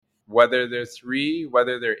whether they're 3,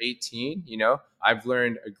 whether they're 18, I've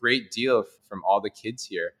learned a great deal from all the kids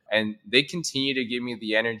here. And they continue to give me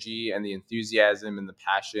the energy and the enthusiasm and the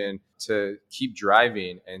passion to keep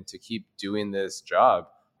driving and to keep doing this job.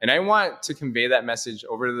 And I want to convey that message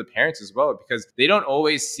over to the parents as well, because they don't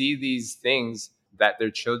always see these things that their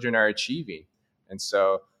children are achieving. And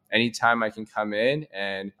so anytime I can come in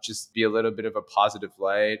and just be a little bit of a positive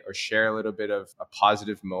light or share a little bit of a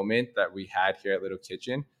positive moment that we had here at Little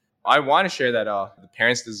Kitchen, I want to share that all. The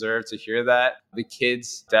parents deserve to hear that. The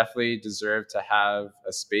kids definitely deserve to have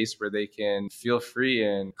a space where they can feel free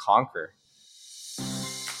and conquer.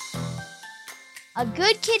 A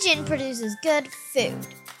good kitchen produces good food,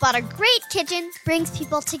 but a great kitchen brings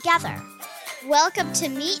people together. Welcome to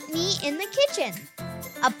Meet Me in the Kitchen,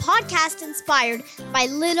 a podcast inspired by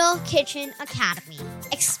Little Kitchen Academy,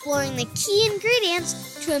 exploring the key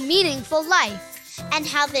ingredients to a meaningful life and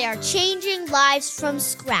how they are changing lives from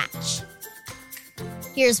scratch.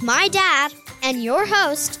 Here's my dad and your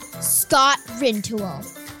host, Scott Rintoul.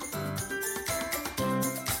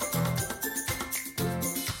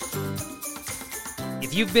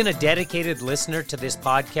 If you've been a dedicated listener to this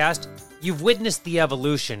podcast, you've witnessed the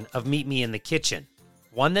evolution of Meet Me in the Kitchen,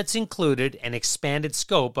 one that's included an expanded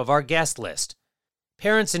scope of our guest list.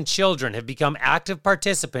 Parents and children have become active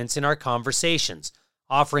participants in our conversations,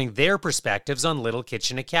 offering their perspectives on Little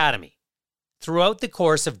Kitchen Academy. Throughout the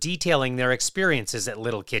course of detailing their experiences at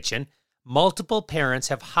Little Kitchen, multiple parents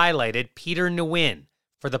have highlighted Peter Nguyen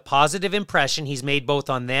for the positive impression he's made both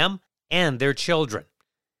on them and their children.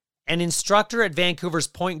 An instructor at Vancouver's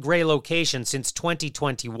Point Grey location since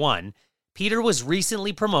 2021, Peter was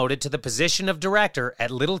recently promoted to the position of director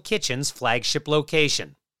at Little Kitchen's flagship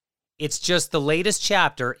location. It's just the latest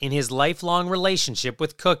chapter in his lifelong relationship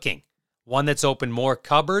with cooking, one that's opened more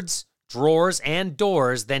cupboards, drawers, and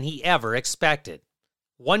doors than he ever expected.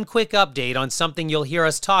 One quick update on something you'll hear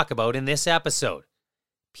us talk about in this episode.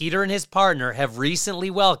 Peter and his partner have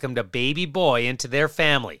recently welcomed a baby boy into their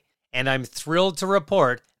family, and I'm thrilled to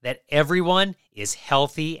report that everyone is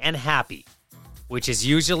healthy and happy, which is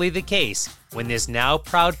usually the case when this now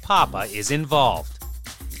proud papa is involved.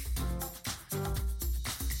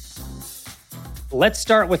 Let's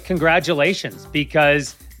start with congratulations,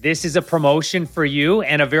 because this is a promotion for you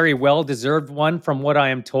and a very well-deserved one from what I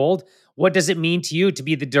am told. What does it mean to you to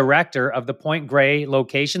be the director of the Point Grey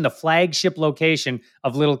location, the flagship location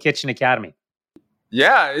of Little Kitchen Academy?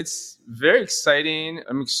 Yeah, it's very exciting.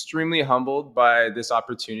 I'm extremely humbled by this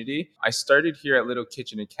opportunity. I started here at Little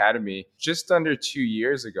Kitchen Academy just under 2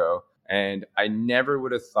 years ago, and I never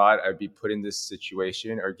would have thought I'd be put in this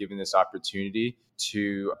situation or given this opportunity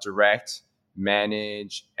to direct,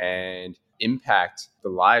 manage, and impact the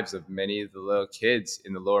lives of many of the little kids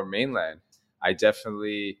in the Lower Mainland. I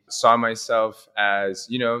definitely saw myself as,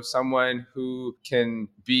 someone who can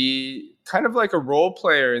be kind of like a role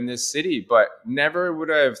player in this city, but never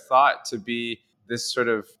would I have thought to be this sort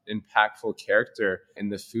of impactful character in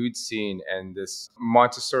the food scene and this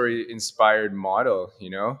Montessori-inspired model,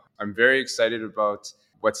 I'm very excited about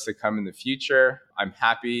what's to come in the future. I'm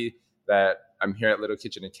happy that I'm here at Little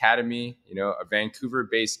Kitchen Academy, a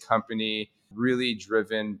Vancouver-based company, really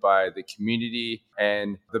driven by the community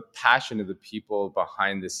and the passion of the people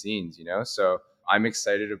behind the scenes, So I'm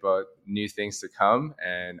excited about new things to come,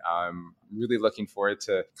 and I'm really looking forward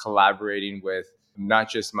to collaborating with not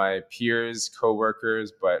just my peers,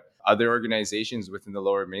 coworkers, but other organizations within the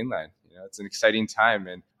Lower Mainland. It's an exciting time,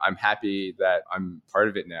 and I'm happy that I'm part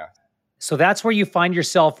of it now. So that's where you find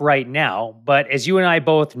yourself right now. But as you and I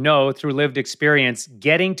both know through lived experience,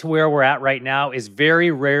 getting to where we're at right now is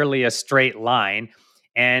very rarely a straight line,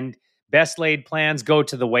 and best laid plans go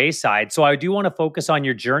to the wayside. So I do want to focus on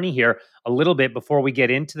your journey here a little bit before we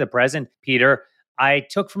get into the present, Peter. I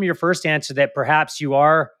took from your first answer that perhaps you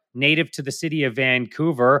are native to the city of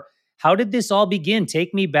Vancouver. How did this all begin?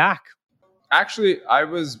 Take me back. Actually, I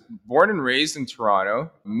was born and raised in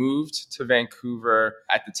Toronto, moved to Vancouver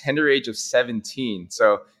at the tender age of 17.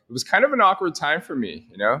 So it was kind of an awkward time for me.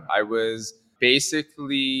 I was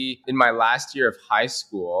basically in my last year of high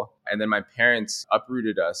school, and then my parents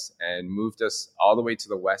uprooted us and moved us all the way to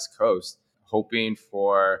the West Coast, hoping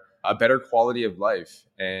for a better quality of life.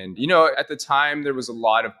 And, at the time, there was a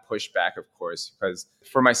lot of pushback, of course, because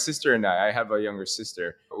for my sister and I have a younger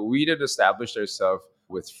sister, we had established ourselves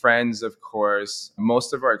with friends, of course.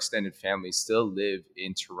 Most of our extended family still live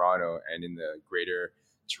in Toronto and in the greater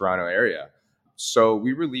Toronto area. So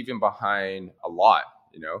we were leaving behind a lot,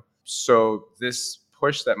 So this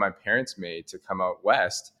push that my parents made to come out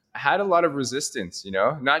west had a lot of resistance,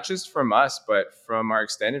 not just from us, but from our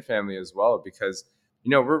extended family as well, because,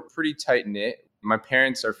 we're pretty tight knit. My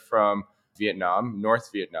parents are from Vietnam, North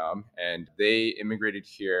Vietnam, and they immigrated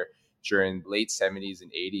here during late 70s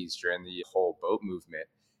and 80s during the whole boat movement.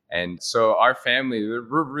 And so our family,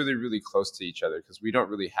 we're really, really close to each other because we don't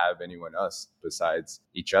really have anyone else besides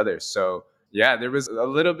each other. So yeah, there was a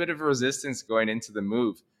little bit of resistance going into the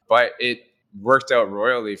move, but it worked out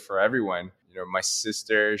royally for everyone. My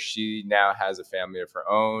sister, she now has a family of her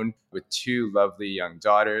own with two lovely young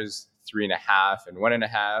daughters, 3.5 and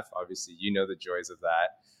 1.5. Obviously, the joys of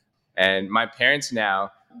that. And my parents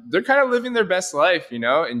now, they're kind of living their best life,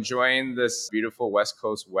 enjoying this beautiful West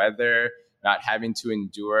Coast weather, not having to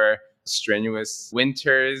endure strenuous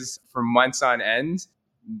winters for months on end.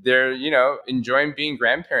 They're, enjoying being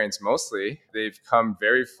grandparents mostly. They've come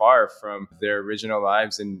very far from their original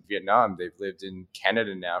lives in Vietnam. They've lived in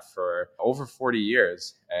Canada now for over 40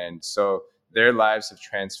 years. And so their lives have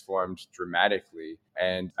transformed dramatically.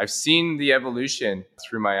 And I've seen the evolution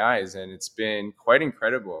through my eyes, and it's been quite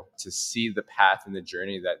incredible to see the path and the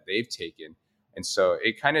journey that they've taken. And so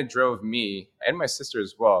it kind of drove me and my sister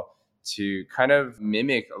as well to kind of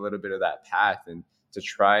mimic a little bit of that path and to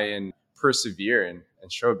try and persevere and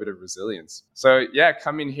show a bit of resilience. So yeah,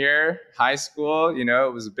 coming here, high school,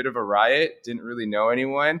 it was a bit of a riot. Didn't really know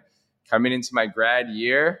anyone. Coming into my grad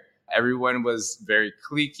year, everyone was very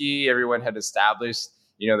cliquey. Everyone had established,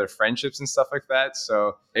 their friendships and stuff like that.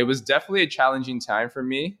 So it was definitely a challenging time for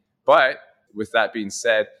me. But with that being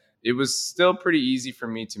said, it was still pretty easy for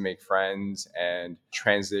me to make friends and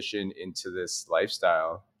transition into this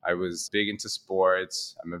lifestyle. I was big into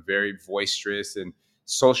sports. I'm a very boisterous and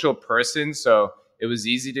social person. So it was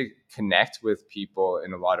easy to connect with people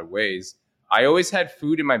in a lot of ways. I always had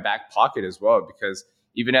food in my back pocket as well, because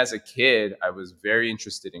even as a kid, I was very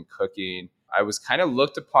interested in cooking. I was kind of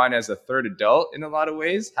looked upon as a third adult in a lot of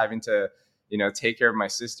ways, having to, take care of my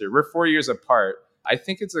sister. We're 4 years apart. I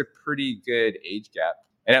think it's a pretty good age gap.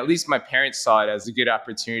 And at least my parents saw it as a good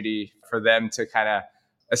opportunity for them to kind of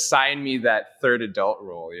assign me that third adult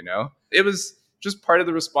role, It was just part of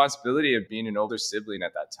the responsibility of being an older sibling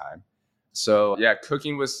at that time. So yeah,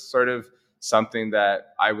 cooking was sort of something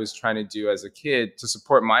that I was trying to do as a kid to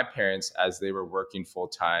support my parents as they were working full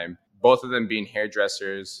time, both of them being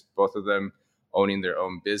hairdressers, both of them owning their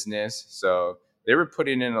own business. So they were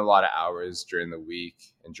putting in a lot of hours during the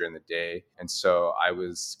week and during the day. And so I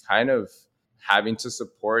was kind of having to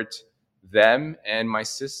support them and my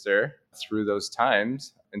sister through those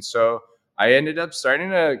times. And so I ended up starting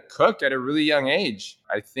to cook at a really young age.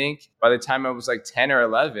 I think by the time I was like 10 or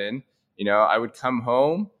 11, I would come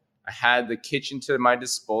home. I had the kitchen to my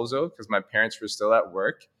disposal because my parents were still at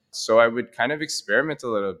work. So I would kind of experiment a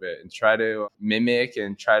little bit and try to mimic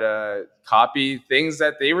and try to copy things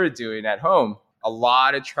that they were doing at home. A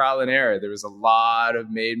lot of trial and error. There was a lot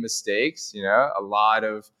of made mistakes, a lot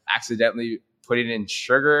of accidentally putting in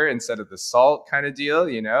sugar instead of the salt kind of deal,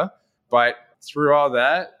 But through all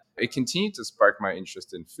that, it continued to spark my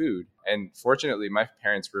interest in food. And fortunately, my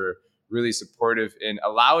parents were really supportive in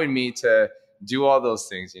allowing me to do all those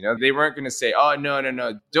things. They weren't going to say, oh,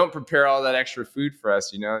 no, don't prepare all that extra food for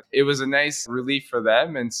us. It was a nice relief for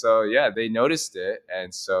them. And so, yeah, they noticed it.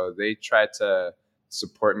 And so they tried to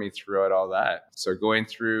support me throughout all that. So going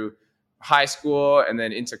through high school and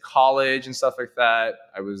then into college and stuff like that,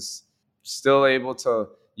 I was still able to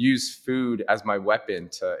use food as my weapon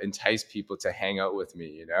to entice people to hang out with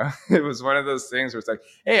me. It was one of those things where it's like,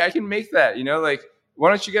 hey, I can make that, like, why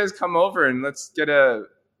don't you guys come over and let's get a,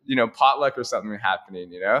 potluck or something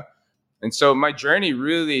happening, And so my journey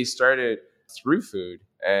really started through food,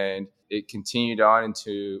 and it continued on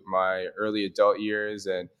into my early adult years.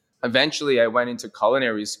 And eventually I went into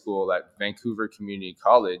culinary school at Vancouver Community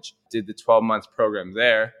College, did the 12-month program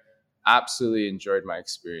there. Absolutely enjoyed my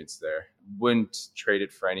experience there. Wouldn't trade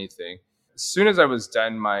it for anything. As soon as I was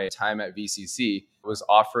done my time at VCC, I was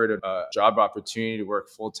offered a job opportunity to work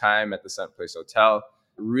full-time at the Sun Place Hotel.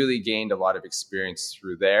 Really gained a lot of experience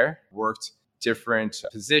through there. Worked different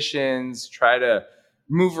positions, try to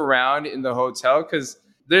move around in the hotel because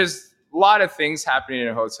there's a lot of things happening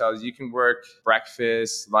in hotels. You can work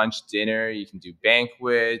breakfast, lunch, dinner. You can do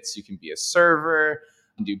banquets. You can be a server.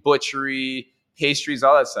 You can do butchery, pastries,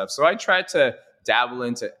 all that stuff. So I tried to dabble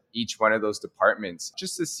into each one of those departments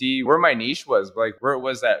just to see where my niche was, like where it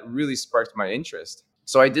was that really sparked my interest.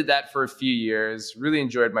 So I did that for a few years, really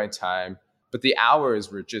enjoyed my time, but the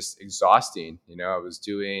hours were just exhausting. I was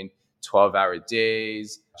doing 12-hour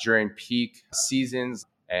days during peak seasons,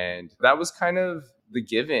 and that was kind of the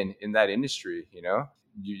given in that industry.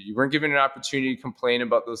 You weren't given an opportunity to complain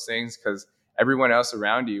about those things because everyone else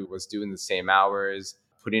around you was doing the same hours,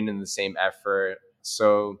 putting in the same effort.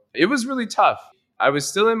 So it was really tough. I was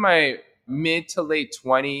still in my mid to late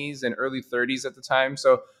 20s and early 30s at the time.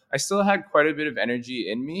 So I still had quite a bit of energy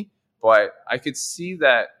in me, but I could see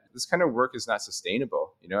that this kind of work is not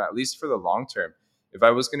sustainable, at least for the long term. If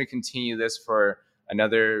I was going to continue this for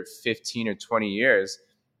another 15 or 20 years,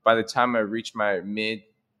 by the time I reached my mid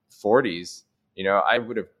 40s, I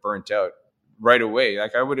would have burnt out right away.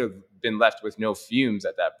 Like I would have been left with no fumes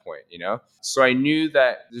at that point. So I knew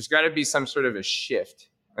that there's got to be some sort of a shift.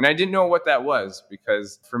 And I didn't know what that was,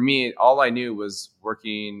 because for me, all I knew was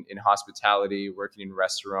working in hospitality, working in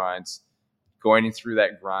restaurants, going through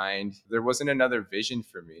that grind. There wasn't another vision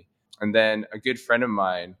for me. And then a good friend of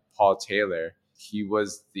mine, Paul Taylor, he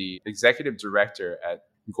was the executive director at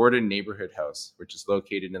Gordon Neighborhood House, which is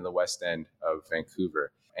located in the West End of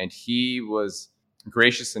Vancouver. And he was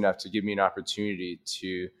gracious enough to give me an opportunity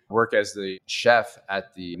to work as the chef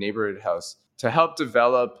at the neighborhood house to help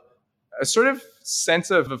develop a sort of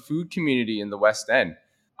sense of a food community in the West End.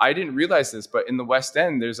 I didn't realize this, but in the West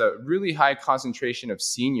End, there's a really high concentration of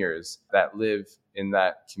seniors that live in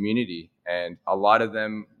that community. And a lot of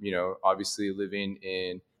them, obviously living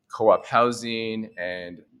in co-op housing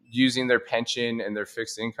and using their pension and their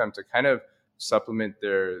fixed income to kind of supplement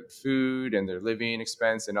their food and their living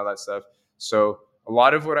expense and all that stuff. So a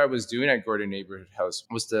lot of what I was doing at Gordon Neighborhood House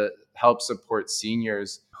was to help support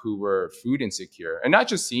seniors who were food insecure. And not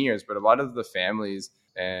just seniors, but a lot of the families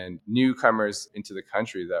and newcomers into the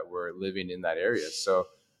country that were living in that area. So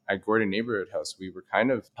at Gordon Neighborhood House, we were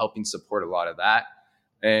kind of helping support a lot of that.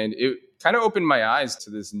 And it kind of opened my eyes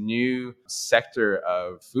to this new sector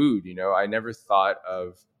of food. I never thought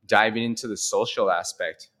of diving into the social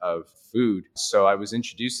aspect of food. So I was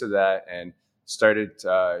introduced to that and started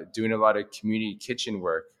doing a lot of community kitchen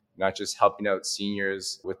work, not just helping out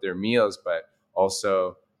seniors with their meals, but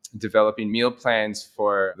also developing meal plans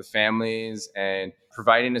for the families and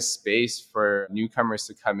providing a space for newcomers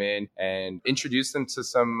to come in and introduce them to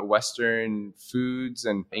some Western foods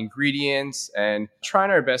and ingredients, and trying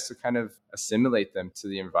our best to kind of assimilate them to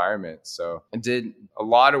the environment. So I did a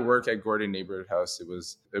lot of work at Gordon Neighborhood House. It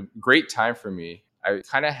was a great time for me. I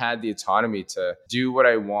kind of had the autonomy to do what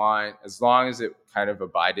I want as long as it kind of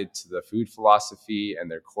abided to the food philosophy and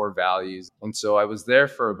their core values. And so I was there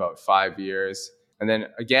for about 5 years. And then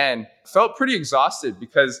again, felt pretty exhausted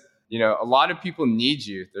because, a lot of people need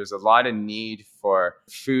you. There's a lot of need for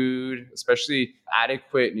food, especially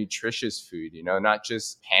adequate, nutritious food, not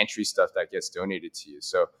just pantry stuff that gets donated to you.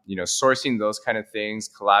 So, sourcing those kind of things,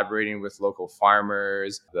 collaborating with local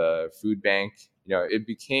farmers, the food bank, it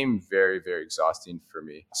became very, very exhausting for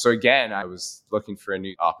me. So again, I was looking for a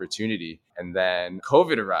new opportunity, and then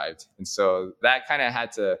COVID arrived. And so that kind of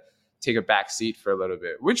had to take a back seat for a little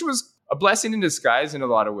bit, which was a blessing in disguise in a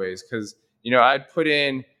lot of ways. Cause, I'd put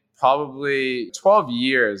in probably 12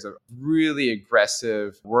 years of really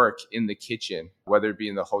aggressive work in the kitchen, whether it be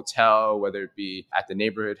in the hotel, whether it be at the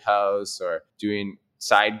neighborhood house or doing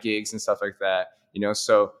side gigs and stuff like that.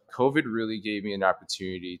 So COVID really gave me an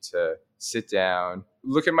opportunity to sit down,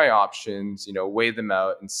 look at my options, weigh them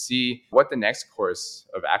out and see what the next course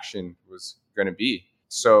of action was going to be.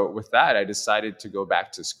 So with that, I decided to go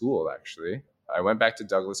back to school, actually. I went back to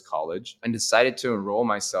Douglas College and decided to enroll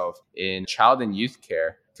myself in child and youth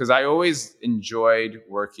care because I always enjoyed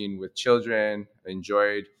working with children,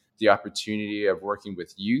 enjoyed the opportunity of working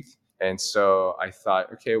with youth. And so I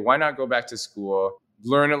thought, okay, why not go back to school,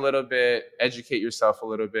 learn a little bit, educate yourself a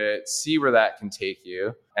little bit, see where that can take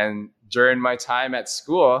you. And during my time at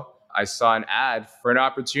school, I saw an ad for an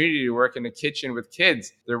opportunity to work in a kitchen with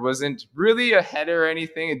kids. There wasn't really a header or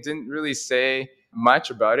anything. It didn't really say much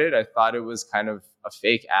about it. I thought it was kind of a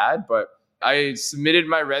fake ad, but I submitted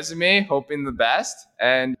my resume hoping the best.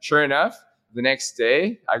 And sure enough, the next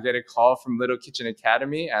day, I get a call from Little Kitchen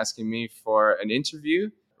Academy asking me for an interview.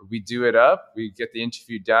 We do it up. We get the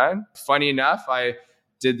interview done. Funny enough, I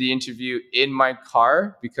did the interview in my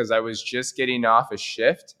car because I was just getting off a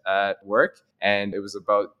shift at work. And it was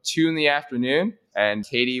about 2 p.m. And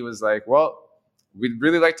Katie was like, well, we'd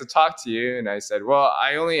really like to talk to you. And I said, well,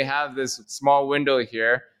 I only have this small window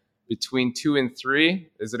here between 2 and 3.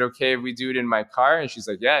 Is it okay if we do it in my car? And she's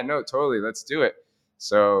like, yeah, no, totally. Let's do it.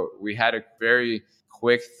 So we had a very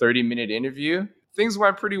quick 30-minute interview. Things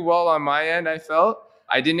went pretty well on my end, I felt.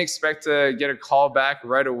 I didn't expect to get a call back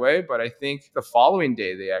right away, but I think the following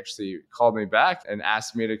day they actually called me back and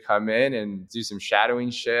asked me to come in and do some shadowing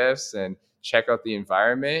shifts and check out the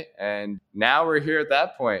environment. And now we're here at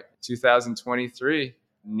that point, 2023,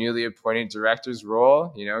 newly appointed director's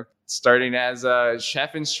role, starting as a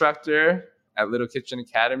chef instructor at Little Kitchen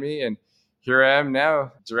Academy. And here I am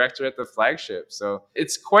now, director at the flagship. So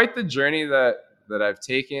it's quite the journey that I've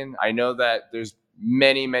taken. I know that there's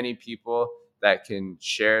many, many people that can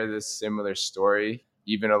share this similar story,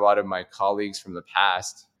 even a lot of my colleagues from the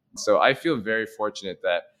past. So I feel very fortunate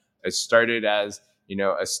that I started as,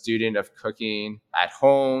 a student of cooking at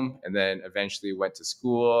home, and then eventually went to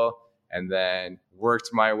school, and then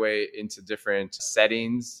worked my way into different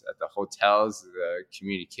settings at the hotels, the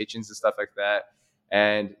community kitchens and stuff like that.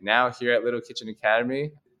 And now here at Little Kitchen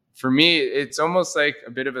Academy, for me, it's almost like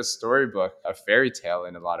a bit of a storybook, a fairy tale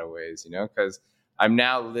in a lot of ways, because I'm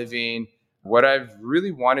now living what I've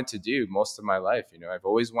really wanted to do most of my life. I've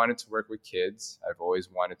always wanted to work with kids. I've always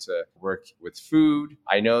wanted to work with food.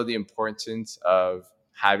 I know the importance of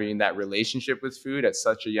having that relationship with food at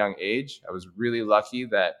such a young age. I was really lucky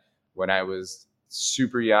that when I was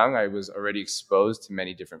super young, I was already exposed to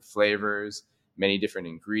many different flavors, many different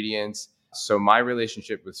ingredients. So my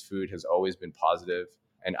relationship with food has always been positive.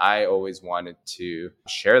 And I always wanted to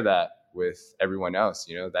share that with everyone else,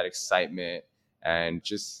 that excitement and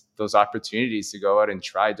just those opportunities to go out and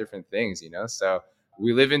try different things, So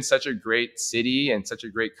we live in such a great city and such a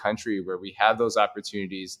great country where we have those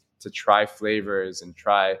opportunities to try flavors and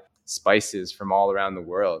try spices from all around the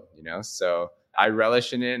world, So I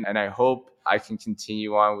relish in it, and I hope I can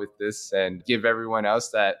continue on with this and give everyone else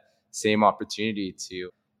that same opportunity to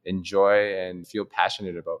enjoy and feel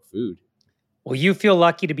passionate about food. Well, you feel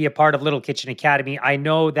lucky to be a part of Little Kitchen Academy. I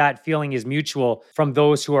know that feeling is mutual from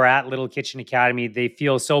those who are at Little Kitchen Academy. They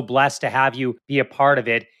feel so blessed to have you be a part of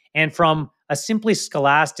it. And from a simply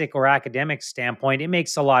scholastic or academic standpoint, it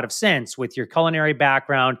makes a lot of sense with your culinary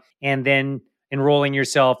background and then enrolling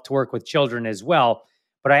yourself to work with children as well.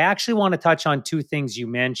 But I actually want to touch on two things you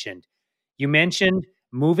mentioned. You mentioned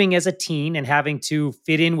moving as a teen and having to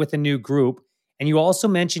fit in with a new group. And you also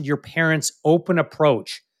mentioned your parents' open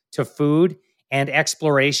approach to food and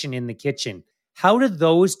exploration in the kitchen. How do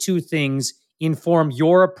those two things inform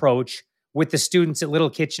your approach with the students at Little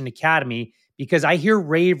Kitchen Academy? Because I hear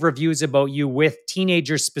rave reviews about you with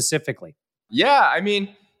teenagers specifically. Yeah, I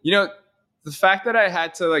mean, the fact that I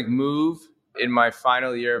had to move in my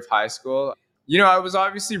final year of high school, I was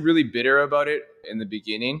obviously really bitter about it in the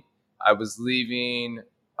beginning. I was leaving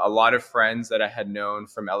a lot of friends that I had known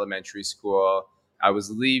from elementary school. I was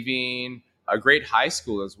leaving a great high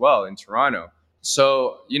school as well in Toronto.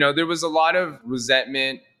 So, there was a lot of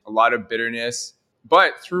resentment, a lot of bitterness.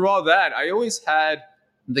 But through all that, I always had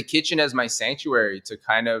the kitchen as my sanctuary to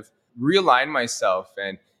kind of realign myself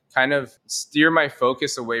and kind of steer my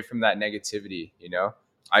focus away from that negativity.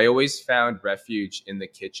 I always found refuge in the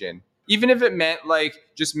kitchen, even if it meant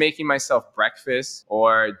just making myself breakfast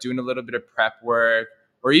or doing a little bit of prep work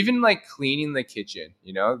or even cleaning the kitchen,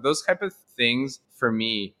 those type of things. For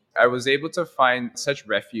me, I was able to find such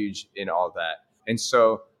refuge in all that. And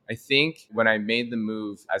so I think when I made the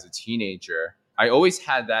move as a teenager, I always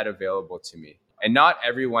had that available to me. And not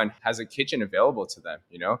everyone has a kitchen available to them.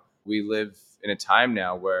 We live in a time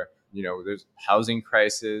now where, there's housing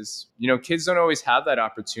crisis. Kids don't always have that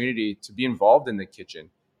opportunity to be involved in the kitchen.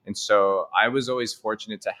 And so I was always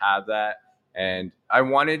fortunate to have that. And I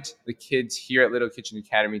wanted the kids here at Little Kitchen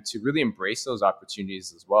Academy to really embrace those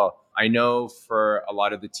opportunities as well. I know for a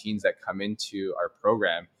lot of the teens that come into our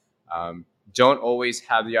program, don't always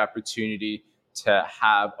have the opportunity to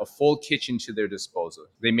have a full kitchen to their disposal.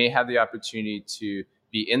 They may have the opportunity to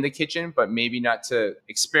be in the kitchen, but maybe not to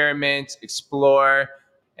experiment, explore.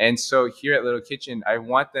 And so here at Little Kitchen, I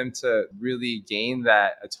want them to really gain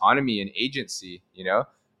that autonomy and agency.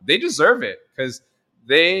 They deserve it because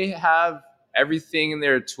they have everything in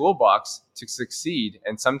their toolbox to succeed.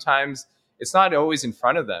 And sometimes it's not always in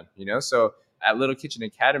front of them, So at Little Kitchen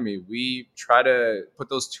Academy, we try to put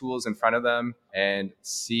those tools in front of them and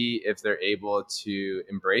see if they're able to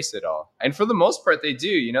embrace it all. And for the most part, they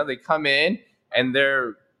do. They come in and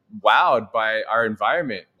they're wowed by our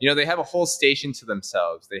environment. They have a whole station to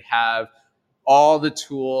themselves. They have all the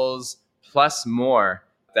tools plus more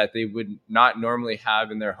that they would not normally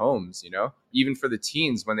have in their homes, Even for the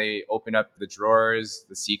teens, when they open up the drawers,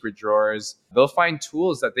 the secret drawers, they'll find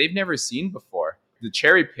tools that they've never seen before. The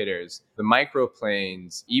cherry pitters, the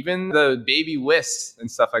microplanes, even the baby whisks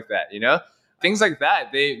and stuff like that, Things like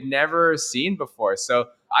that they've never seen before. So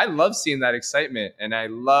I love seeing that excitement and I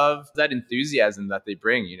love that enthusiasm that they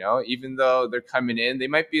bring, Even though they're coming in, they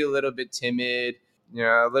might be a little bit timid,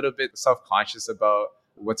 a little bit self-conscious about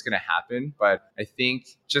what's going to happen. But I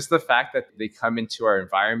think just the fact that they come into our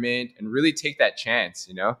environment and really take that chance,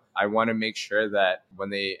 I want to make sure that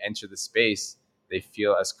when they enter the space, they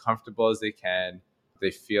feel as comfortable as they can.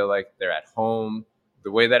 They feel like they're at home.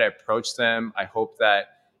 The way that I approach them, I hope that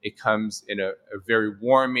it comes in a very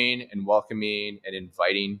warming and welcoming and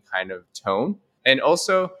inviting kind of tone. And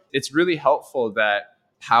also, it's really helpful that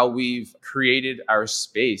how we've created our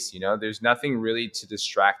space, there's nothing really to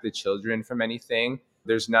distract the children from anything.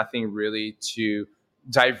 There's nothing really to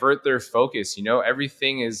divert their focus,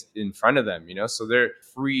 everything is in front of them, so they're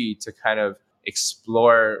free to kind of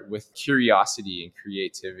explore with curiosity and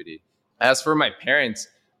creativity. As for my parents,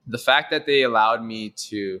 the fact that they allowed me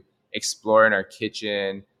to explore in our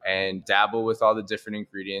kitchen and dabble with all the different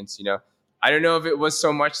ingredients, I don't know if it was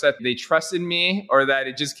so much that they trusted me or that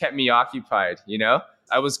it just kept me occupied.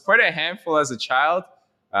 I was quite a handful as a child.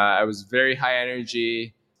 I was very high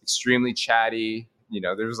energy, extremely chatty.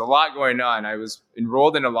 There was a lot going on. I was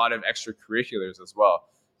enrolled in a lot of extracurriculars as well.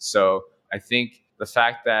 So I think the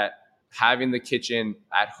fact that having the kitchen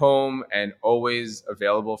at home and always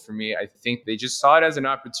available for me, I think they just saw it as an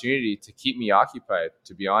opportunity to keep me occupied,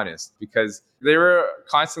 to be honest, because they were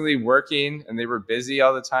constantly working and they were busy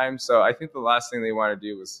all the time. So I think the last thing they wanted to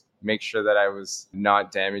do was make sure that I was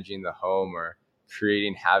not damaging the home or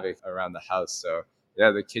creating havoc around the house. So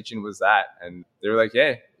yeah, the kitchen was that. And they were like,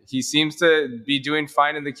 hey, he seems to be doing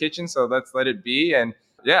fine in the kitchen, so let's let it be. And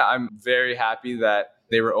yeah, I'm very happy that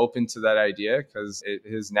they were open to that idea, because it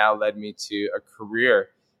has now led me to a career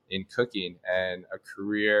in cooking and a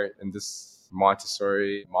career in this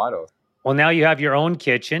Montessori model. Well, now you have your own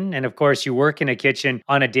kitchen, and of course, you work in a kitchen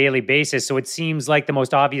on a daily basis. So it seems like the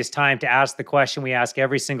most obvious time to ask the question we ask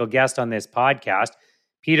every single guest on this podcast.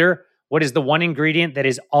 Peter, what is the one ingredient that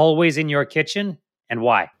is always in your kitchen and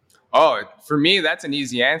why? Oh, for me, that's an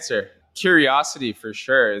easy answer. Curiosity, for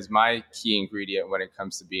sure, is my key ingredient when it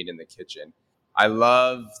comes to being in the kitchen. I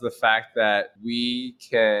love the fact that we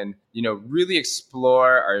can, really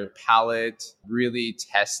explore our palate, really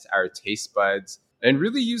test our taste buds, and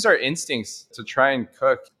really use our instincts to try and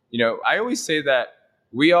cook. I always say that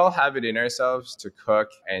we all have it in ourselves to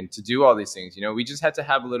cook and to do all these things. We just had to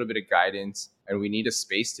have a little bit of guidance, and we need a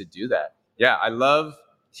space to do that. Yeah, I love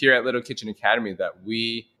here at Little Kitchen Academy that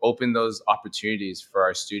we open those opportunities for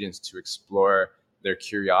our students to explore their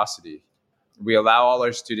curiosity. We allow all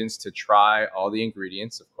our students to try all the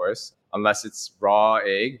ingredients, of course. Unless it's raw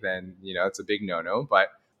egg, then, it's a big no-no. But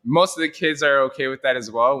most of the kids are okay with that as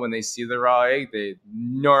well. When they see the raw egg, they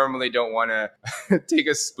normally don't want to take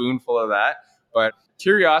a spoonful of that. But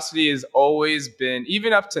curiosity has always been,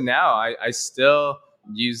 even up to now, I still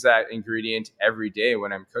use that ingredient every day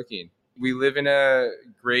when I'm cooking. We live in a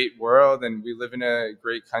great world and we live in a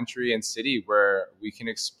great country and city where we can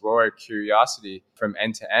explore curiosity from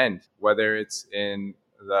end to end, whether it's in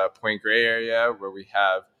the Point Grey area where we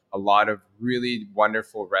have a lot of really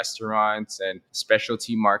wonderful restaurants and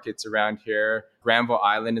specialty markets around here. Granville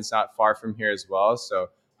Island is not far from here as well. So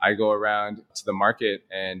I go around to the market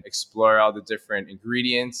and explore all the different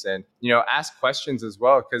ingredients and, ask questions as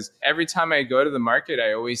well. Because every time I go to the market,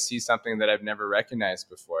 I always see something that I've never recognized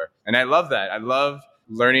before. And I love that. I love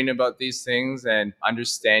learning about these things and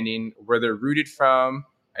understanding where they're rooted from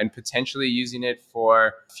and potentially using it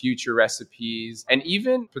for future recipes and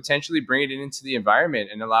even potentially bringing it into the environment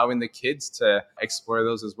and allowing the kids to explore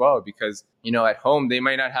those as well. Because, at home, they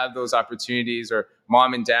might not have those opportunities, or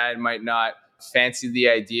mom and dad might not fancy the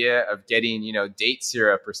idea of getting, date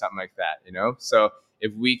syrup or something like that, So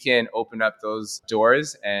if we can open up those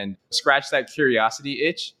doors and scratch that curiosity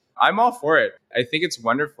itch, I'm all for it. I think it's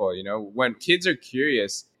wonderful. When kids are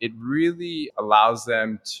curious, it really allows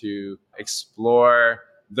them to explore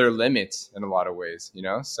their limits in a lot of ways,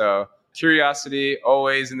 So curiosity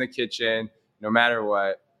always in the kitchen, no matter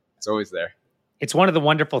what, it's always there. It's one of the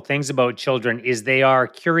wonderful things about children is they are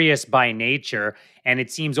curious by nature. And it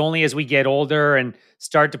seems only as we get older and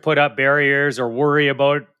start to put up barriers or worry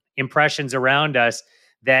about impressions around us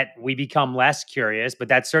that we become less curious. But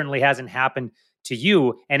that certainly hasn't happened to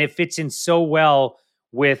you. And it fits in so well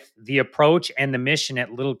with the approach and the mission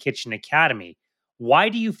at Little Kitchen Academy. Why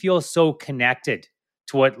do you feel so connected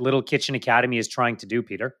to what Little Kitchen Academy is trying to do,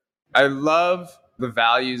 Peter? I love the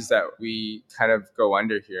values that we kind of go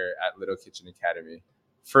under here at Little Kitchen Academy.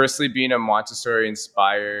 Firstly, being a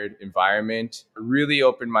Montessori-inspired environment really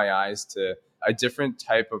opened my eyes to a different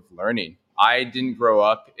type of learning. I didn't grow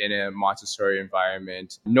up in a Montessori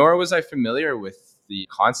environment, nor was I familiar with the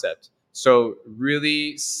concept. So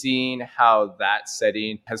really seeing how that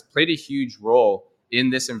setting has played a huge role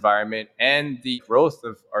in this environment and the growth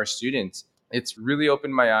of our students, it's really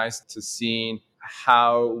opened my eyes to seeing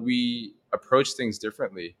how we approach things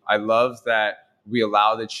differently. I love that we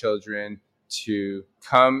allow the children to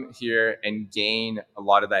come here and gain a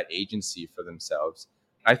lot of that agency for themselves.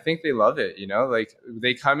 I think they love it, like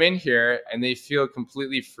they come in here and they feel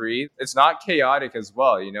completely free. It's not chaotic as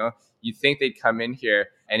well, You think they'd come in here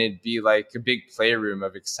and it'd be like a big playroom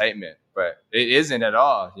of excitement, but it isn't at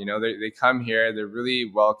all. They come here, they're really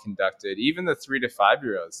well conducted. Even the 3 to 5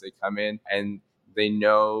 year olds, they come in and they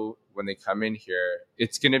know when they come in here,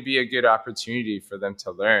 it's going to be a good opportunity for them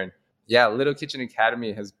to learn. Yeah, Little Kitchen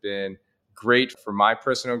Academy has been great for my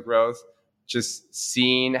personal growth. Just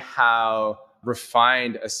seeing how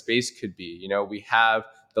refined a space could be. We have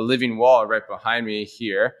the living wall right behind me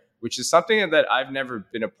here, which is something that I've never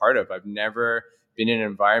been a part of. I've never been in an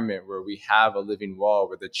environment where we have a living wall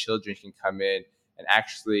where the children can come in and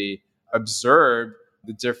actually observe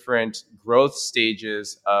the different growth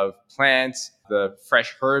stages of plants, the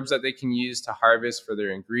fresh herbs that they can use to harvest for their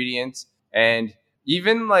ingredients, and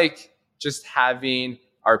even like just having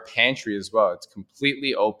our pantry as well. It's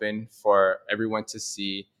completely open for everyone to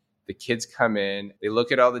see. The kids come in, they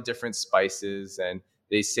look at all the different spices and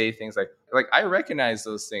they say things like I recognize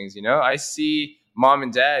those things, I see mom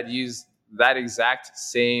and dad use that exact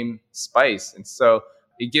same spice. And so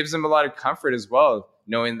it gives them a lot of comfort as well,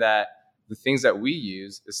 knowing that the things that we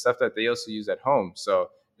use is stuff that they also use at home. So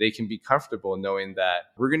they can be comfortable knowing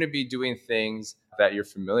that we're going to be doing things that you're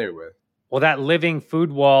familiar with. Well, that living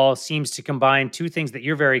food wall seems to combine two things that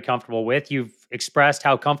you're very comfortable with. You've expressed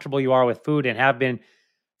how comfortable you are with food and have been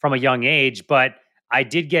from a young age, but I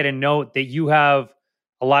did get a note that you have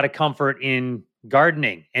a lot of comfort in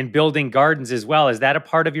gardening and building gardens as well. Is that a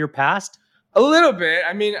part of your past? A little bit.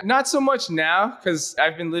 I mean, not so much now because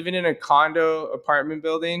I've been living in a condo apartment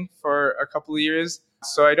building for a couple of years.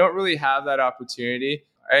 So I don't really have that opportunity.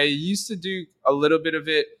 I used to do a little bit of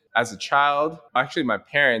it as a child. Actually, my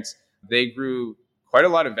parents, they grew quite a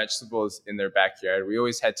lot of vegetables in their backyard. We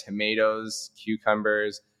always had tomatoes,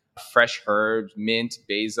 cucumbers, fresh herbs, mint,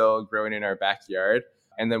 basil growing in our backyard.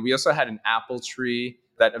 And then we also had an apple tree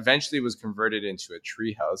that eventually was converted into a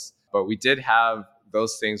tree house. But we did have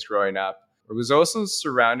those things growing up. It was also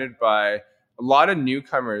surrounded by a lot of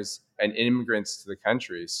newcomers and immigrants to the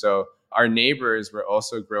country. So our neighbors were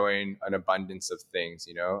also growing an abundance of things,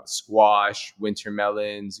 squash, winter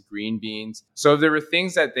melons, green beans. So if there were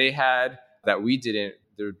things that they had that we didn't,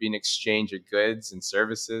 there would be an exchange of goods and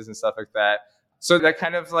services and stuff like that. So that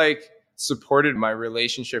kind of like supported my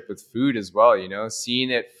relationship with food as well, seeing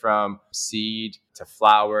it from seed to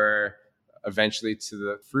flower, eventually to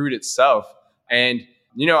the fruit itself. And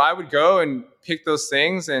I would go and pick those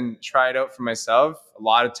things and try it out for myself. A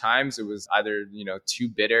lot of times it was either, too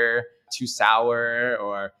bitter, too sour,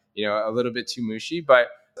 or, a little bit too mushy, but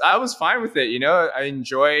I was fine with it. I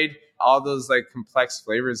enjoyed all those like complex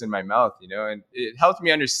flavors in my mouth, and it helped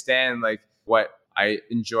me understand like what I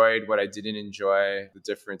enjoyed, what I didn't enjoy, the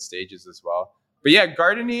different stages as well. But yeah,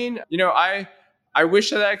 gardening, I wish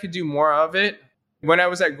that I could do more of it. When I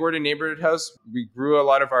was at Gordon Neighborhood House, we grew a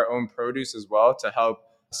lot of our own produce as well to help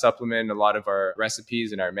supplement a lot of our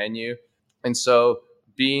recipes and our menu. And so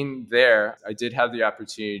being there, I did have the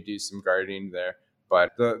opportunity to do some gardening there.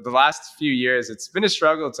 But the last few years, it's been a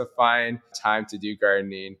struggle to find time to do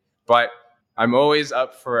gardening. But I'm always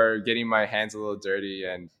up for getting my hands a little dirty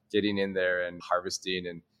and getting in there and harvesting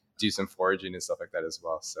and do some foraging and stuff like that as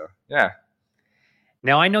well. So, yeah.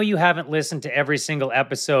 Now, I know you haven't listened to every single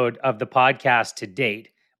episode of the podcast to date,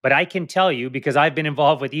 but I can tell you, because I've been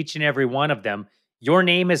involved with each and every one of them, your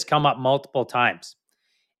name has come up multiple times.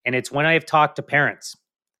 And it's when I have talked to parents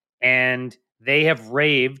and they have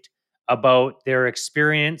raved about their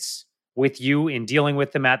experience with you in dealing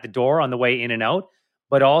with them at the door on the way in and out,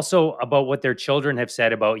 but also about what their children have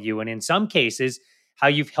said about you. And in some cases, how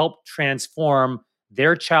you've helped transform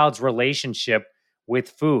their child's relationship with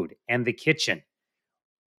food and the kitchen.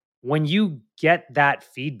 When you get that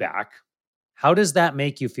feedback, how does that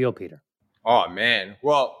make you feel, Peter? Oh, man.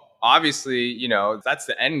 Well, obviously, that's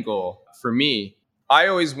the end goal for me. I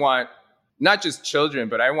always want not just children,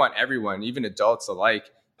 but I want everyone, even adults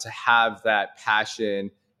alike, to have that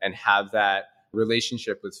passion and have that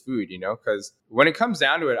relationship with food, because when it comes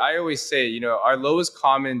down to it, I always say, our lowest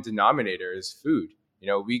common denominator is food.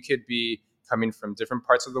 We could be coming from different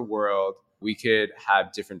parts of the world. We could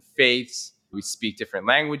have different faiths. We speak different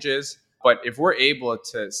languages. But if we're able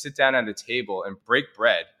to sit down at a table and break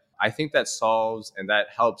bread, I think that solves and that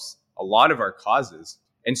helps a lot of our causes.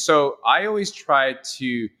 And so I always try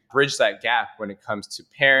to bridge that gap when it comes to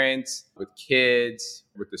parents, with kids,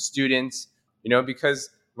 with the students, because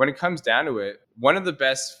when it comes down to it, one of the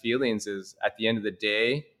best feelings is at the end of the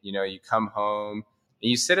day, you come home and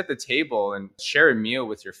you sit at the table and share a meal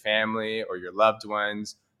with your family or your loved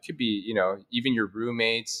ones. It could be, even your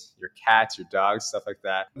roommates, your cats, your dogs, stuff like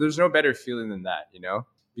that. There's no better feeling than that,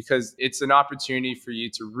 because it's an opportunity for you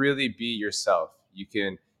to really be yourself. You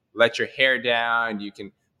can let your hair down. You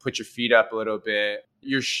can put your feet up a little bit.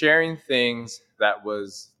 You're sharing things that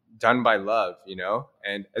was done by love,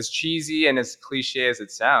 and as cheesy and as cliche as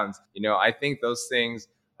it sounds, I think those things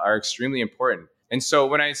are extremely important. And so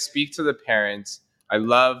when I speak to the parents, I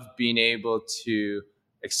love being able to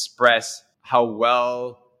express how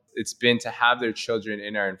well it's been to have their children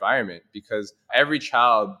in our environment, because every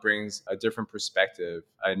child brings a different perspective,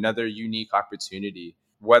 another unique opportunity.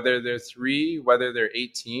 Whether they're 3, whether they're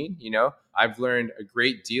 18, I've learned a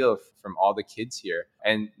great deal from all the kids here.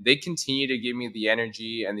 And they continue to give me the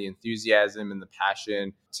energy and the enthusiasm and the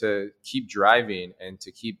passion to keep driving and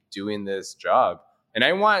to keep doing this job. And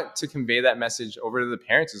I want to convey that message over to the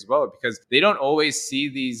parents as well, because they don't always see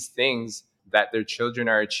these things that their children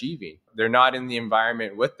are achieving. They're not in the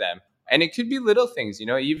environment with them. And it could be little things,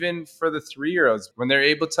 even for the 3-year-olds, when they're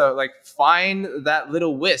able to find that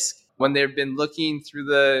little whisk, when they've been looking through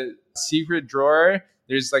the secret drawer,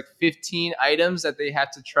 there's 15 items that they have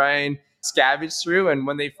to try and scavenge through. And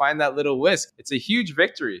when they find that little whisk, it's a huge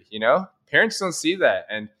victory, Parents don't see that.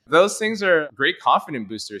 And those things are great confidence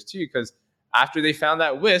boosters too, because after they found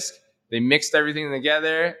that whisk, they mixed everything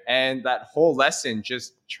together, and that whole lesson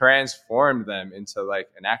just transformed them into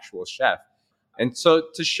an actual chef. And so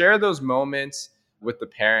to share those moments with the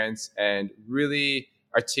parents and really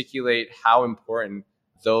articulate how important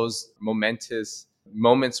those momentous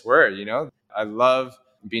moments were, I love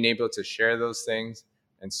being able to share those things.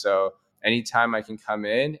 And so anytime I can come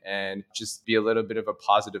in and just be a little bit of a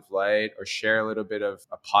positive light or share a little bit of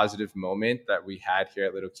a positive moment that we had here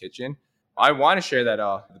at Little Kitchen, I want to share that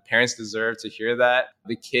all. The parents deserve to hear that.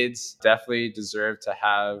 The kids definitely deserve to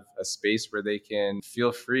have a space where they can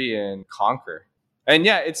feel free and conquer. And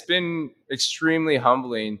yeah, it's been extremely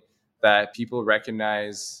humbling that people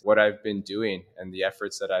recognize what I've been doing and the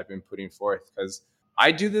efforts that I've been putting forth, because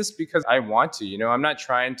I do this because I want to. I'm not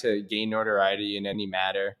trying to gain notoriety in any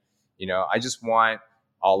matter. I just want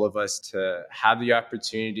all of us to have the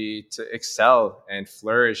opportunity to excel and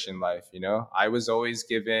flourish in life. I was always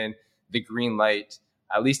given the green light,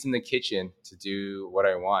 at least in the kitchen, to do what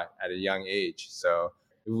I want at a young age. So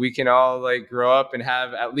if we can all grow up and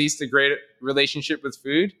have at least a great relationship with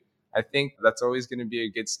food, I think that's always going to be a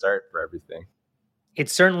good start for everything. It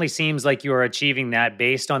certainly seems like you are achieving that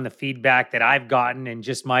based on the feedback that I've gotten and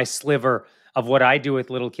just my sliver of what I do with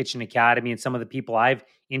Little Kitchen Academy and some of the people I've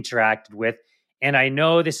interacted with. And I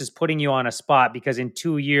know this is putting you on a spot because in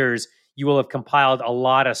 2 years, you will have compiled a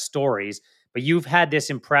lot of stories, but you've had this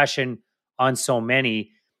impression on so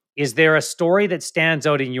many. Is there a story that stands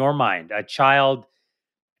out in your mind, a child,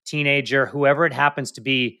 teenager, whoever it happens to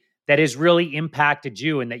be, that has really impacted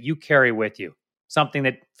you and that you carry with you? Something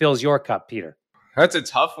that fills your cup, Peter? That's a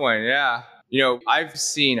tough one. Yeah. I've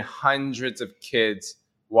seen hundreds of kids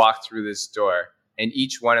walk through this door, and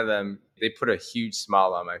each one of them, they put a huge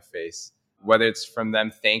smile on my face, whether it's from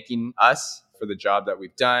them thanking us for the job that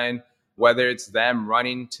we've done, whether it's them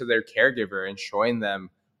running to their caregiver and showing them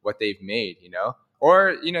what they've made,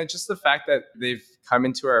 or, just the fact that they've come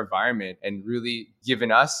into our environment and really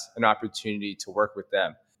given us an opportunity to work with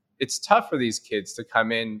them. It's tough for these kids to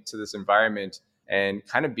come into this environment and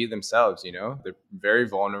kind of be themselves, They're very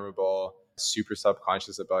vulnerable, super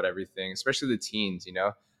subconscious about everything, especially the teens,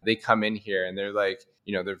 They come in here and they're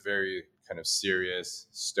they're very kind of serious,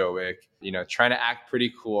 stoic, trying to act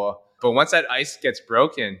pretty cool. But once that ice gets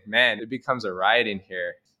broken, man, it becomes a riot in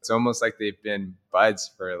here. It's almost like they've been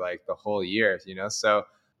buds for the whole year, So,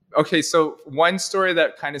 okay, so one story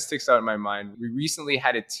that kind of sticks out in my mind, we recently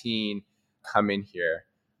had a teen come in here.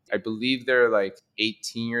 I believe they're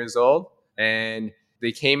 18 years old. And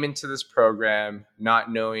they came into this program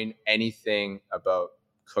not knowing anything about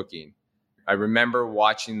cooking. I remember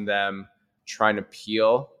watching them trying to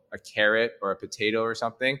peel a carrot or a potato or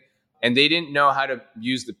something, and they didn't know how to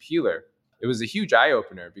use the peeler. It was a huge eye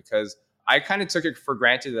opener because I kind of took it for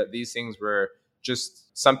granted that these things were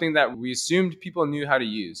just something that we assumed people knew how to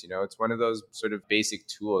use. It's one of those sort of basic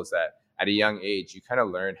tools that at a young age you kind of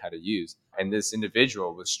learn how to use. And this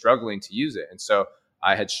individual was struggling to use it. And so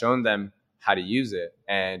I had shown them how to use it.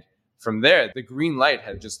 And from there, the green light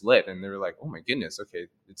had just lit and they were like, oh my goodness, okay,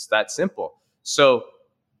 it's that simple. So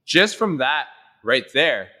just from that right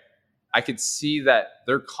there, I could see that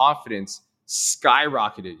their confidence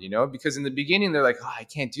skyrocketed, because in the beginning, they're like, oh, I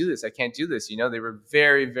can't do this. I can't do this. They were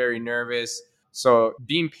very, very nervous. So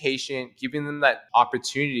being patient, giving them that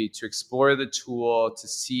opportunity to explore the tool, to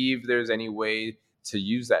see if there's any way to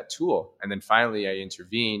use that tool. And then finally, I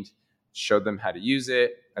intervened, showed them how to use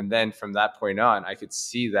it. And then from that point on, I could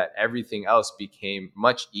see that everything else became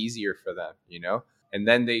much easier for them, And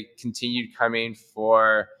then they continued coming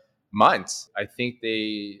for months. I think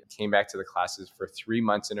they came back to the classes for 3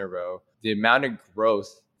 months in a row. The amount of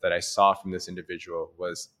growth that I saw from this individual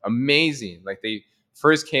was amazing. Like, they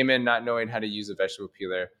first came in not knowing how to use a vegetable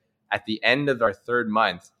peeler. At the end of our third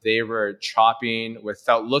month, they were chopping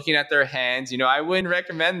without looking at their hands. I wouldn't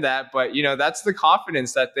recommend that, but that's the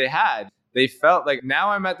confidence that they had. They felt like,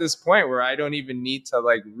 now I'm at this point where I don't even need to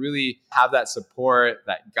like really have that support,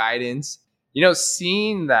 that guidance.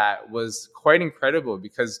 Seeing that was quite incredible,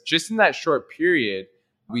 because just in that short period,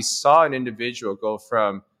 we saw an individual go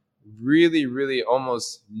from really, really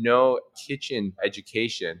almost no kitchen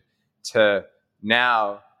education to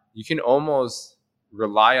now you can almost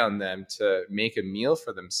rely on them to make a meal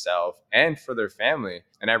for themselves and for their family.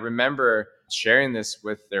 And I remember sharing this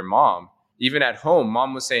with their mom. Even at home,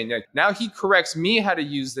 mom was saying, like, now he corrects me how to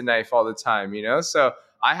use the knife all the time, So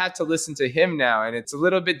I had to listen to him now. And it's a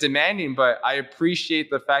little bit demanding, but I appreciate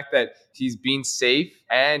the fact that he's being safe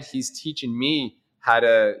and he's teaching me how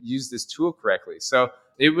to use this tool correctly. So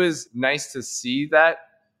it was nice to see that,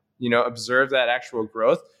 observe that actual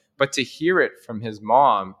growth. But to hear it from his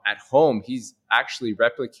mom at home, he's actually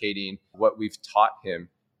replicating what we've taught him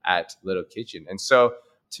at Little Kitchen. And so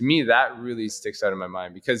to me, that really sticks out in my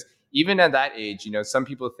mind, because even at that age, some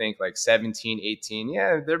people think like 17, 18,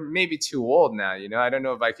 yeah, they're maybe too old now. I don't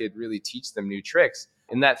know if I could really teach them new tricks.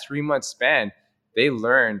 In that 3-month span, they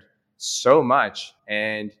learned so much.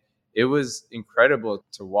 And it was incredible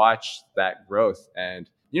to watch that growth. And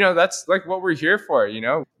that's like what we're here for.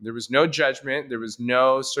 There was no judgment. There was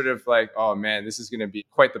no sort of like, oh man, this is going to be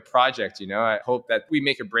quite the project. I hope that we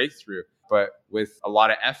make a breakthrough, but with a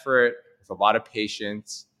lot of effort, with a lot of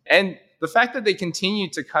patience, and the fact that they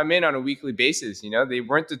continued to come in on a weekly basis. They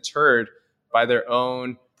weren't deterred by their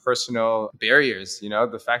own personal barriers.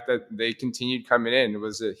 The fact that they continued coming in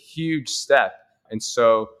was a huge step. And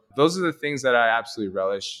so those are the things that I absolutely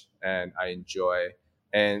relish and I enjoy.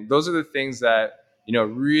 And those are the things that,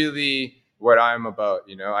 really what I'm about.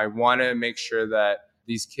 I want to make sure that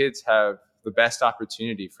these kids have the best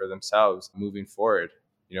opportunity for themselves moving forward,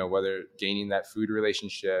 whether gaining that food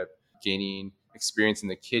relationship, gaining experience in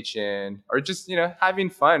the kitchen, or just, having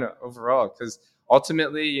fun overall. Because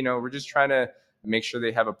ultimately, we're just trying to make sure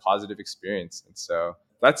they have a positive experience. And so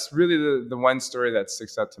that's really the one story that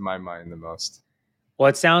sticks out to my mind the most. Well,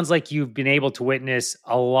 it sounds like you've been able to witness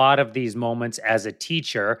a lot of these moments as a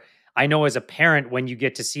teacher. I know as a parent, when you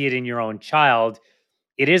get to see it in your own child,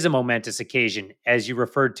 it is a momentous occasion, as you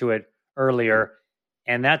referred to it earlier.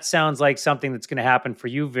 And that sounds like something that's going to happen for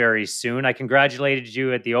you very soon. I congratulated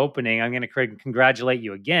you at the opening. I'm going to congratulate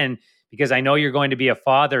you again, because I know you're going to be a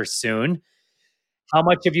father soon. How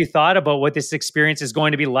much have you thought about what this experience is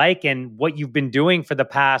going to be like, and what you've been doing for the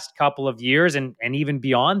past couple of years and even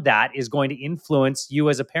beyond that is going to influence you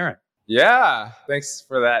as a parent? Yeah, thanks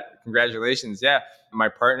for that. Congratulations. Yeah, my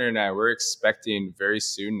partner and I, we're expecting very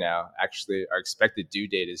soon now. Actually, our expected due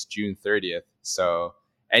date is June 30th. So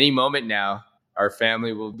any moment now, our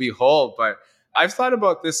family will be whole. But I've thought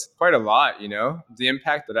about this quite a lot. The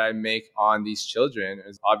impact that I make on these children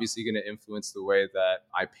is obviously going to influence the way that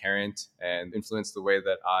I parent and influence the way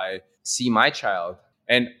that I see my child.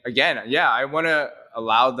 And again, yeah, I want to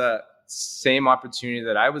allow the same opportunity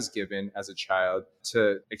that I was given as a child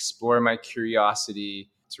to explore my curiosity,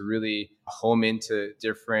 to really home into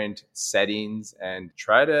different settings and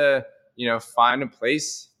try to, find a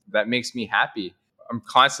place that makes me happy. I'm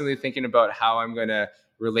constantly thinking about how I'm going to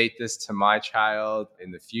relate this to my child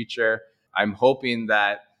in the future. I'm hoping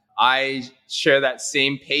that I share that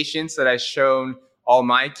same patience that I've shown all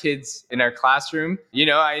my kids in our classroom.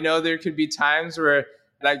 I know there could be times where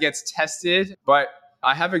that gets tested, but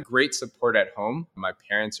I have a great support at home. My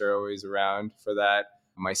parents are always around for that.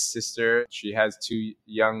 My sister, she has 2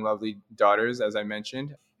 young, lovely daughters, as I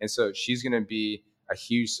mentioned. And so she's going to be a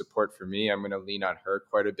huge support for me. I'm going to lean on her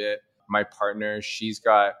quite a bit. My partner, she's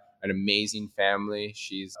got an amazing family.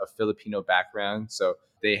 She's a Filipino background. So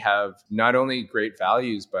they have not only great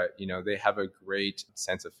values, but, they have a great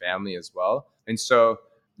sense of family as well. And so,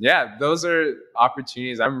 yeah, those are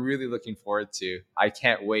opportunities I'm really looking forward to. I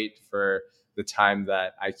can't wait for the time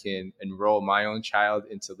that I can enroll my own child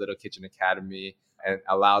into Little Kitchen Academy and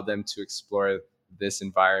allow them to explore this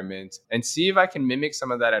environment and see if I can mimic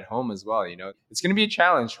some of that at home as well. It's going to be a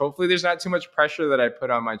challenge. Hopefully there's not too much pressure that I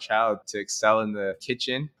put on my child to excel in the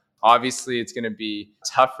kitchen. Obviously it's going to be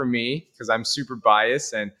tough for me because I'm super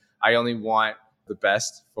biased and I only want the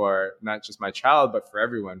best for not just my child, but for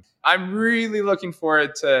everyone. I'm really looking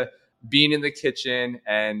forward to being in the kitchen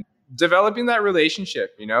and developing that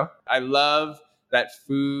relationship. I love that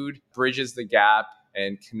food bridges the gap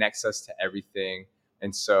and connects us to everything.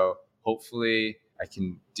 And so hopefully I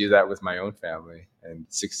can do that with my own family and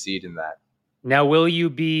succeed in that. Now, will you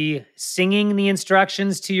be singing the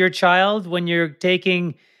instructions to your child when you're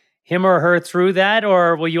taking him or her through that,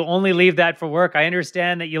 or will you only leave that for work? I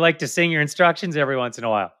understand that you like to sing your instructions every once in a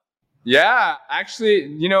while. Yeah, actually,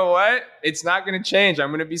 you know what? It's not going to change. I'm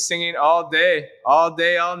going to be singing all day,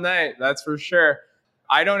 all night. That's for sure.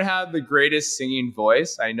 I don't have the greatest singing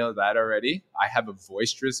voice. I know that already. I have a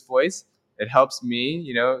boisterous voice. It helps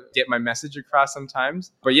me, get my message across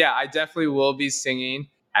sometimes. But yeah, I definitely will be singing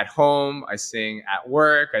at home. I sing at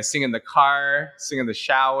work. I sing in the car, sing in the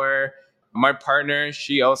shower. My partner,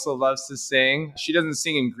 she also loves to sing. She doesn't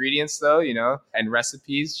sing ingredients though, and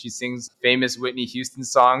recipes. She sings famous Whitney Houston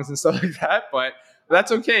songs and stuff like that. But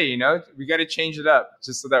that's okay, we got to change it up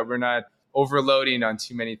just so that we're not overloading on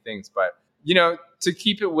too many things. But, to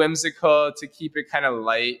keep it whimsical, to keep it kind of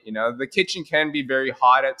light, the kitchen can be very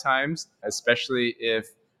hot at times, especially if,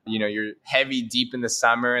 you're heavy deep in the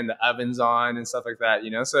summer and the oven's on and stuff like that,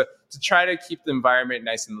 So to try to keep the environment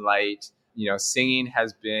nice and light, singing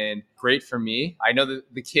has been great for me. I know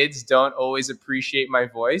that the kids don't always appreciate my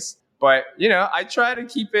voice, but, I try to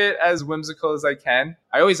keep it as whimsical as I can.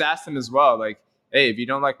 I always ask them as well, like, hey, if you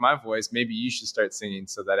don't like my voice, maybe you should start singing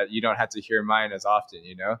so that you don't have to hear mine as often,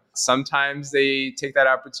 Sometimes they take that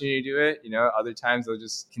opportunity to do it, other times they'll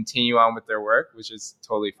just continue on with their work, which is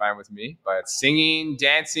totally fine with me. But singing,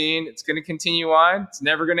 dancing, it's going to continue on. It's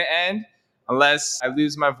never going to end unless I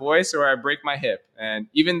lose my voice or I break my hip. And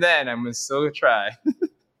even then, I'm going to still try. Do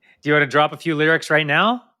you want to drop a few lyrics right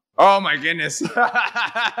now? Oh, my goodness.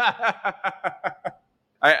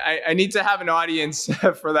 I need to have an audience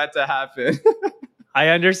for that to happen. I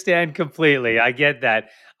understand completely. I get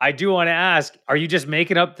that. I do want to ask, are you just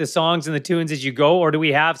making up the songs and the tunes as you go, or do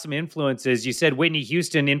we have some influences? You said Whitney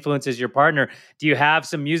Houston influences your partner. Do you have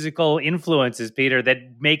some musical influences, Peter, that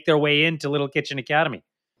make their way into Little Kitchen Academy?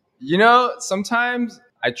 Sometimes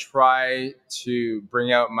I try to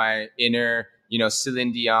bring out my inner,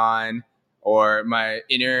 Celine Dion or my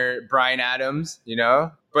inner Bryan Adams,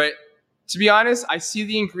 But to be honest, I see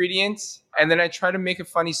the ingredients and then I try to make a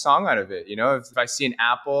funny song out of it. If I see an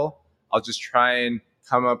apple, I'll just try and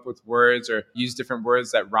come up with words or use different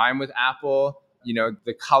words that rhyme with apple,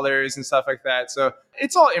 the colors and stuff like that. So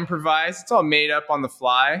it's all improvised. It's all made up on the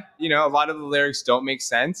fly. A lot of the lyrics don't make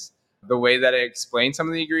sense. The way that I explain some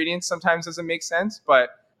of the ingredients sometimes doesn't make sense,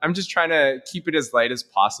 but I'm just trying to keep it as light as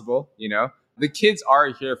possible. The kids are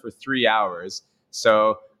here for 3 hours.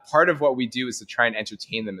 So part of what we do is to try and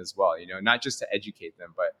entertain them as well, not just to educate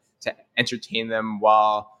them, but to entertain them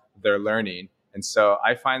while they're learning. And so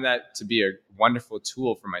I find that to be a wonderful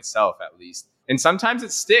tool for myself, at least. And sometimes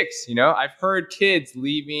it sticks, I've heard kids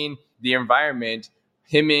leaving the environment,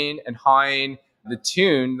 hemming and hawing the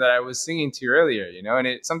tune that I was singing to earlier,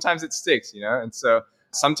 and sometimes it sticks, and so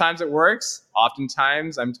sometimes it works.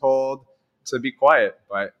 Oftentimes I'm told to be quiet,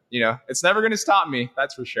 but it's never going to stop me.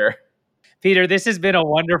 That's for sure. Peter, this has been a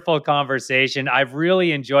wonderful conversation. I've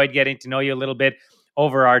really enjoyed getting to know you a little bit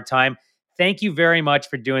over our time. Thank you very much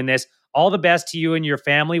for doing this. All the best to you and your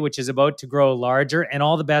family, which is about to grow larger, and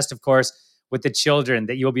all the best, of course, with the children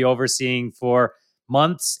that you'll be overseeing for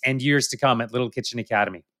months and years to come at Little Kitchen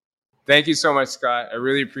Academy. Thank you so much, Scott. I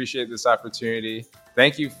really appreciate this opportunity.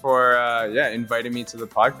 Thank you for inviting me to the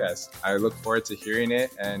podcast. I look forward to hearing it,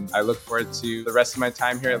 and I look forward to the rest of my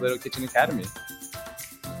time here at Little Kitchen Academy.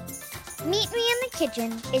 Meet Me in the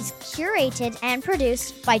Kitchen is curated and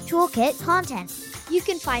produced by Toolkit Content. You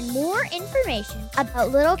can find more information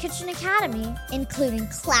about Little Kitchen Academy, including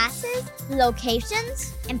classes,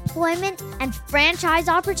 locations, employment, and franchise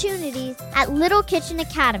opportunities at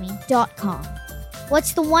littlekitchenacademy.com.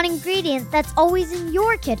 What's the one ingredient that's always in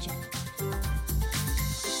your kitchen?